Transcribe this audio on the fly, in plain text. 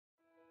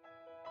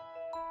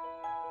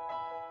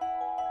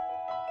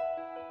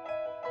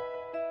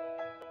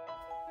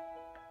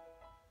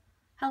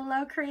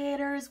Hello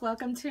creators,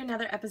 welcome to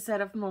another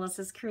episode of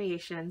Melissa's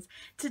Creations.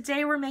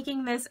 Today we're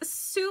making this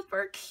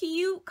super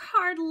cute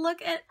card.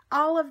 Look at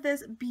all of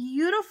this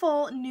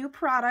beautiful new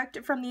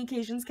product from the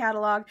Occasions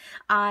catalog.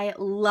 I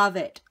love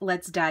it.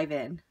 Let's dive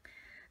in.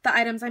 The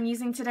items I'm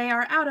using today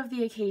are out of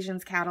the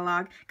Occasions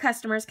catalog.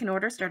 Customers can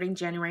order starting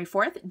January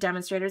 4th.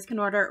 Demonstrators can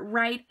order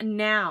right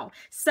now.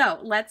 So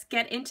let's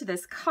get into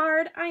this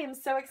card. I am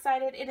so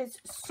excited. It is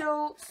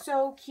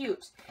so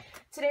cute.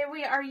 Today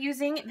we are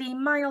using the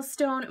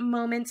Milestone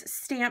Moments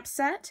stamp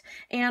set,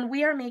 and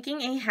we are making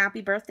a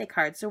happy birthday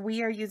card. So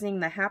we are using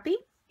the happy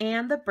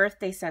and the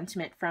birthday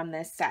sentiment from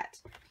this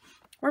set.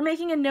 We're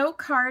making a note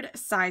card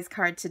size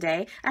card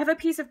today. I have a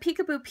piece of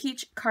Peekaboo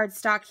Peach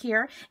cardstock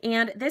here,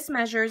 and this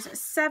measures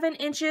 7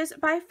 inches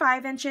by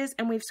 5 inches,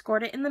 and we've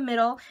scored it in the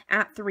middle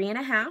at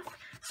 3.5.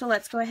 So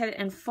let's go ahead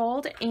and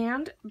fold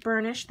and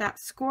burnish that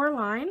score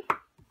line.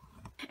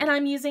 And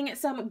I'm using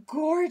some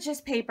gorgeous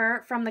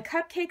paper from the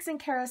Cupcakes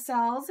and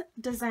Carousels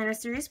Designer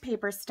Series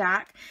paper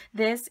stack.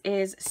 This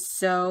is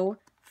so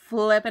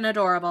flippin'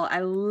 adorable. I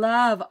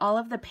love all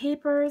of the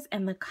papers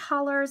and the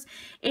colors.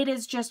 It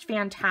is just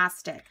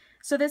fantastic.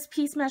 So this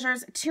piece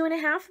measures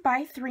 2.5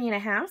 by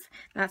 3.5.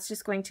 That's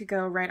just going to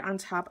go right on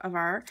top of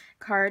our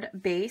card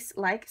base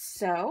like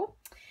so.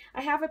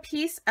 I have a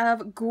piece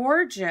of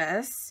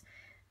gorgeous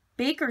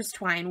baker's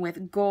twine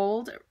with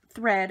gold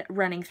thread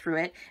running through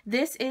it.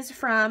 This is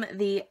from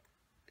the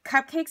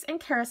Cupcakes and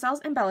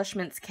Carousels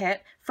Embellishments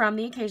kit from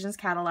the Occasions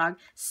catalog.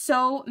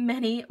 So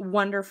many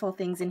wonderful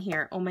things in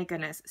here. Oh my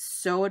goodness,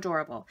 so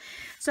adorable.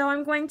 So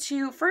I'm going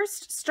to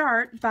first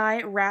start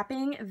by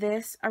wrapping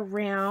this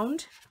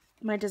around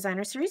my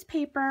Designer Series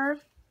paper,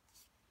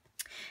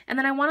 and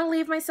then I want to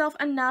leave myself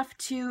enough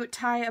to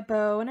tie a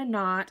bow and a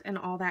knot and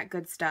all that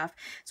good stuff.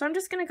 So I'm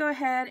just going to go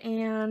ahead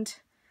and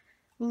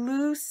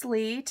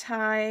loosely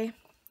tie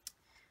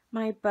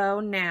my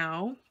bow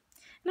now,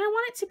 and I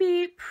want it to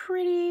be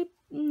pretty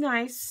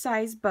nice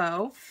size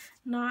bow,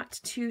 not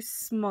too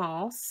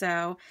small.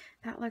 So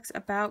that looks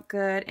about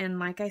good, and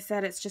like I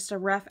said, it's just a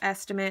rough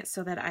estimate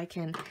so that I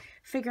can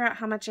figure out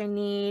how much I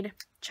need,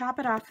 chop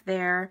it off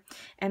there,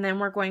 and then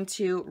we're going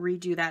to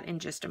redo that in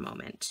just a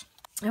moment.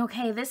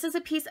 Okay, this is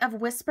a piece of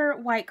Whisper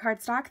white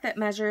cardstock that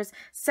measures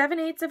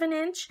 7/8 of an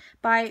inch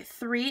by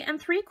 3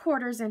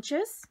 3/4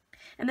 inches.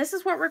 And this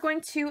is what we're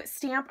going to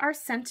stamp our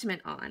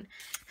sentiment on.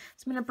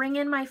 So I'm going to bring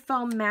in my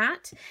foam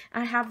mat.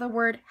 I have the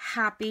word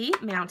happy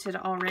mounted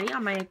already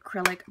on my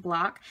acrylic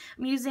block.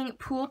 I'm using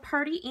Pool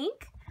Party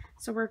ink.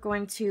 So we're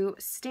going to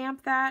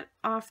stamp that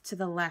off to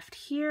the left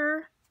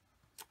here.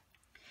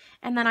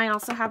 And then I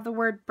also have the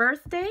word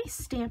birthday,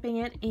 stamping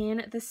it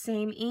in the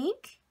same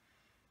ink.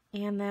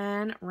 And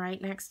then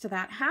right next to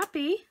that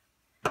happy,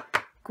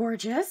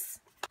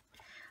 gorgeous.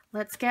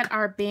 Let's get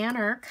our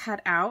banner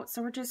cut out.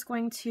 So we're just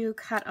going to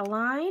cut a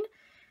line,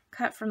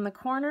 cut from the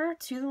corner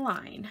to the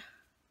line.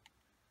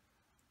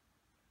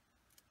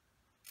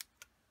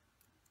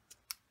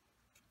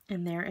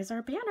 And there is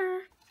our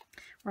banner.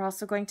 We're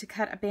also going to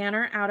cut a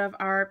banner out of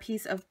our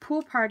piece of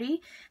Pool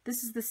Party.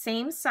 This is the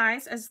same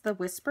size as the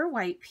Whisper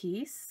white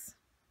piece.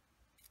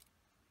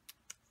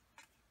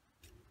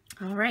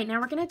 All right, now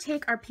we're going to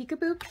take our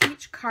Peekaboo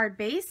Peach card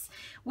base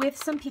with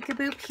some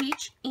Peekaboo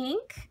Peach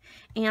ink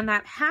and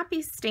that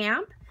happy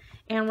stamp,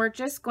 and we're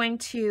just going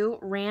to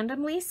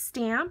randomly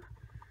stamp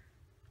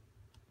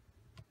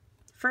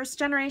first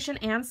generation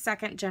and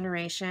second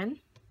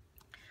generation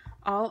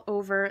all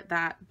over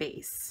that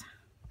base.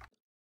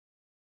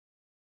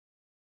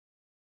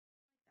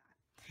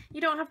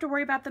 You don't have to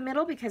worry about the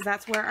middle because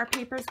that's where our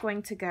paper is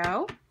going to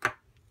go.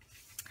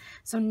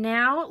 So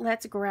now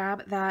let's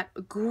grab that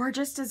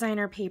gorgeous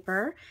designer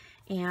paper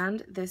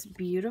and this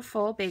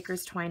beautiful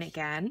baker's twine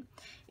again,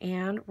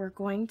 and we're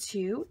going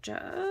to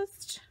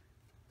just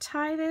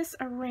tie this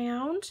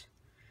around,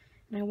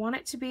 and I want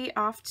it to be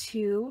off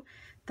to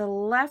the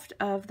left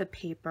of the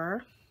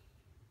paper.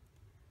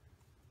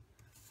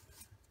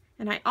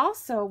 And I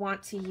also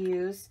want to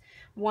use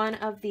one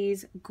of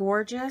these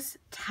gorgeous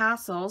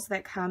tassels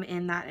that come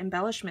in that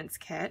embellishments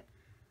kit.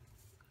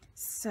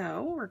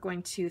 So we're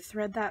going to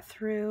thread that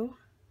through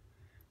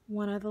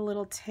one of the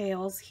little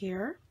tails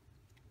here.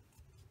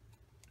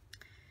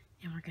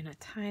 And we're going to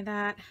tie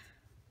that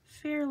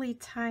fairly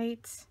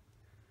tight.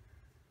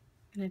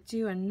 I'm going to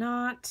do a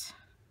knot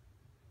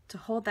to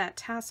hold that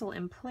tassel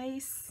in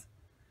place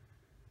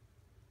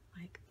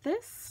like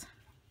this.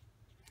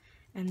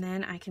 And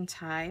then I can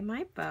tie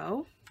my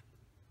bow.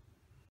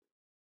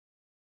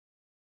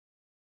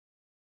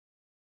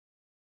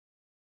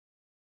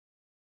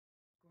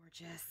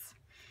 Gorgeous.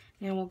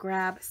 Now we'll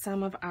grab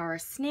some of our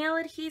snail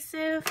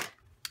adhesive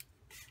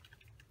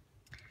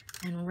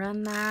and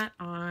run that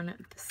on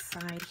the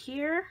side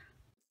here.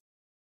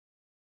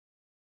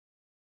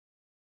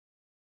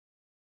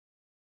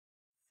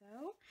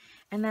 So,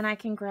 and then I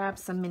can grab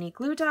some mini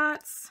glue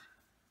dots,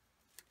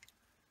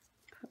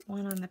 put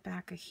one on the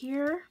back of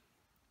here,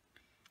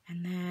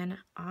 and then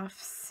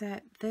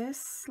offset this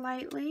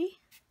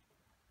slightly,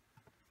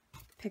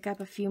 pick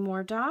up a few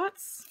more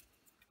dots,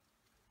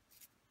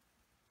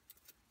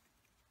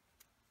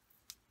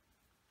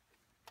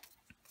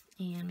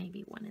 and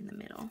maybe one in the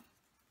middle.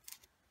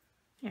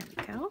 There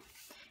we go.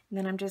 And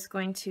then I'm just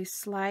going to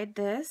slide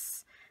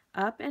this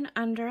up and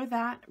under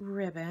that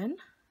ribbon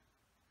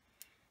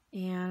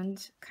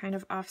and kind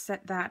of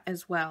offset that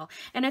as well.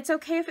 And it's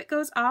okay if it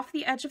goes off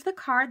the edge of the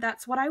card,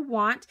 that's what I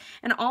want.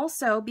 And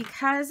also,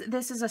 because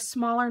this is a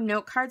smaller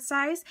note card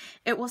size,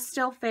 it will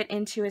still fit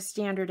into a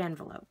standard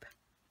envelope.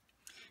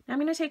 Now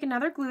I'm going to take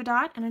another glue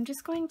dot and I'm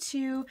just going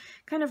to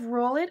kind of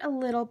roll it a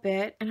little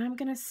bit, and I'm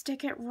going to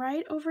stick it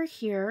right over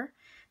here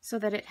so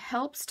that it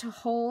helps to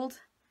hold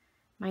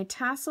my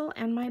tassel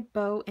and my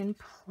bow in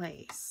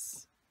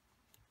place.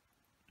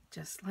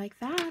 Just like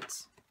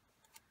that.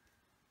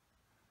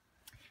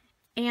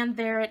 And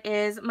there it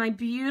is, my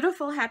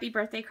beautiful happy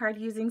birthday card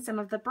using some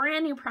of the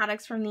brand new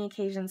products from the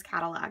Occasions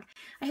catalog.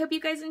 I hope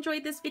you guys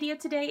enjoyed this video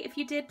today. If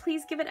you did,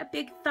 please give it a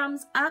big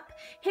thumbs up.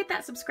 Hit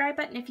that subscribe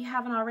button if you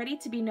haven't already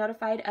to be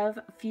notified of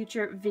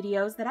future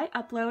videos that I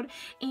upload.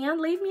 And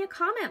leave me a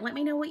comment. Let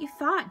me know what you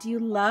thought. Do you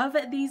love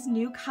these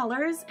new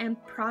colors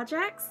and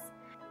projects?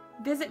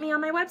 Visit me on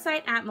my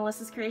website at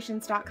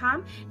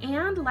melissascreations.com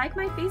and like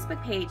my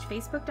Facebook page,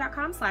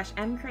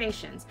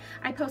 facebook.com/mcreations.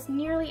 I post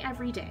nearly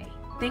every day.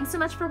 Thanks so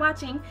much for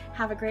watching.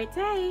 Have a great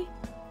day.